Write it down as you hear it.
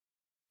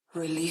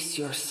Release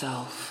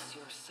yourself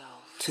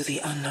to the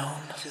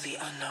unknown, to the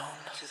unknown,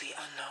 to the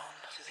unknown,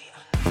 to the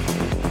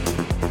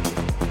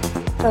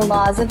unknown. The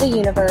laws of the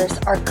universe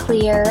are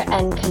clear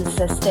and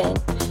consistent.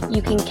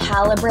 You can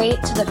calibrate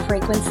to the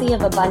frequency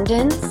of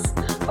abundance,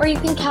 or you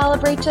can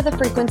calibrate to the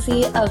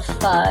frequency of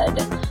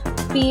FUD,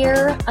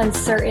 fear,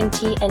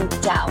 uncertainty, and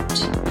doubt.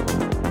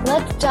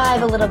 Let's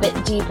dive a little bit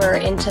deeper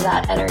into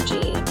that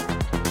energy,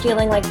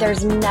 feeling like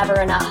there's never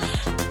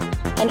enough.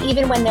 And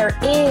even when there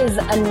is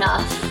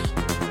enough,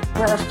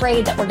 we're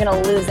afraid that we're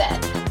going to lose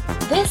it.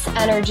 This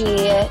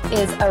energy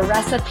is a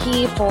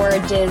recipe for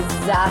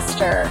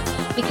disaster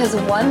because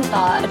one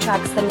thought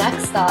attracts the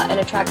next thought and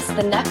attracts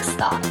the next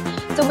thought.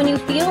 So when you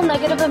feel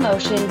negative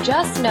emotion,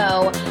 just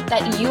know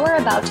that you are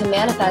about to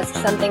manifest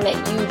something that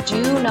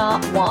you do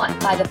not want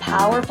by the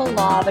powerful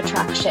law of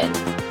attraction.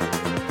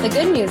 The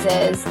good news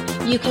is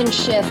you can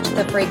shift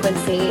the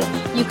frequency,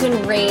 you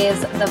can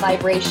raise the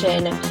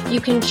vibration,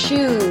 you can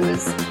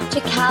choose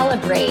to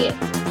calibrate,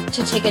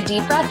 to take a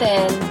deep breath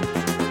in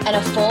and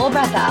a full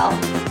breath out.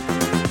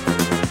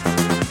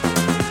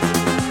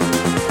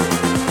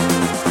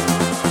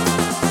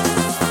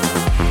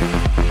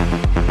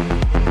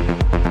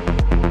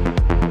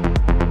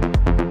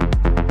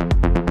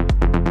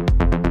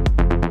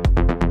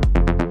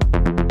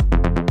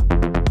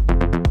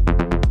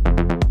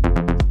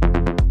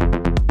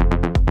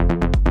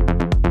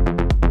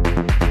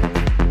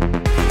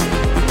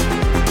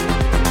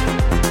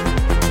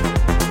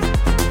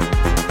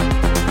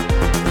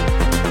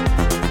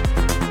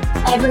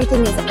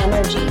 Everything is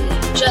energy.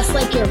 Just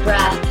like your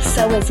breath,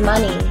 so is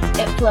money.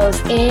 It flows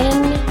in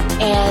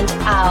and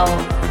out,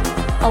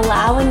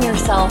 allowing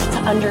yourself to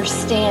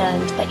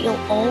understand that you'll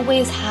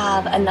always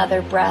have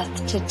another breath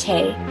to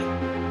take,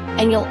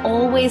 and you'll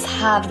always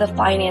have the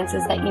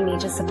finances that you need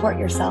to support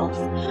yourself.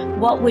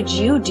 What would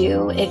you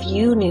do if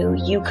you knew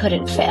you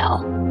couldn't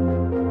fail?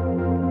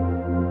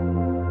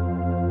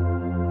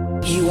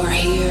 You are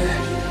here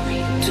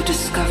to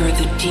discover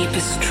the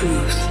deepest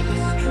truth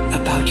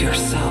about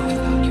yourself.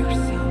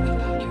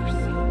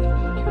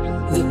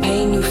 The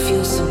pain you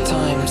feel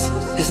sometimes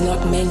is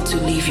not meant to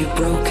leave you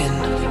broken,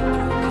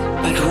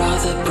 but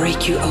rather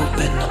break you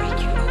open.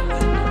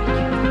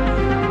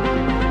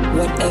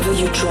 Whatever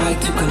you try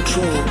to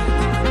control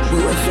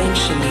will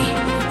eventually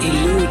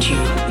elude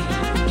you.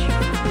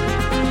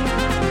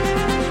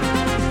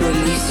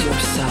 Release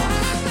yourself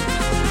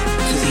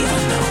to the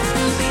unknown.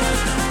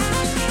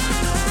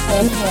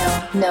 Inhale,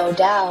 no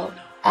doubt.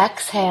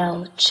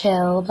 Exhale,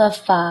 chill the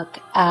fuck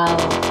out.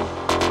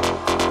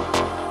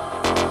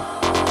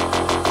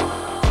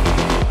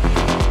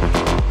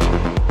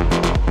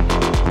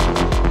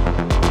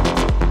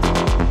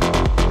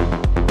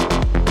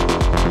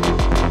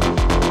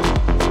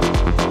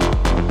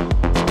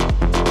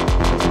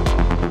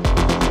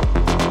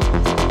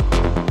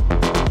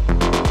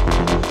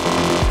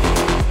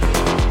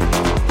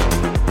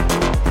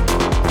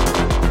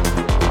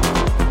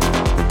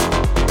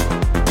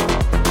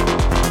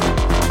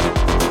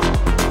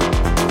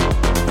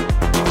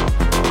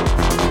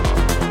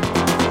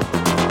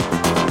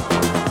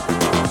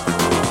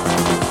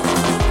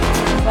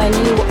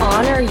 When you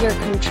honor your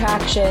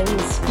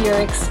contractions, your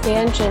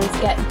expansions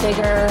get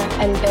bigger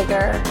and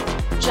bigger.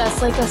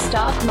 Just like a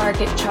stock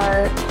market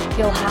chart,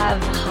 you'll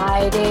have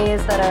high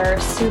days that are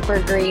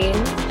super green,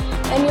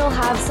 and you'll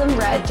have some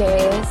red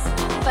days,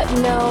 but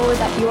know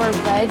that your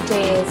red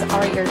days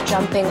are your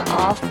jumping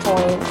off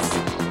points.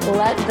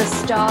 Let the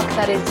stock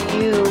that is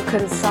you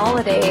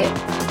consolidate,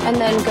 and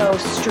then go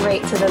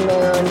straight to the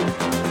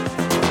moon.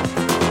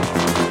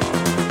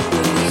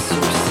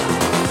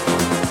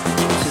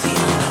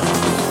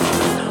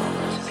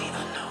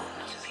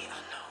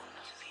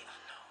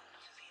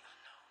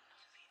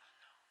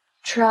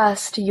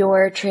 Trust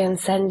your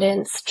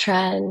transcendence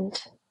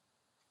trend.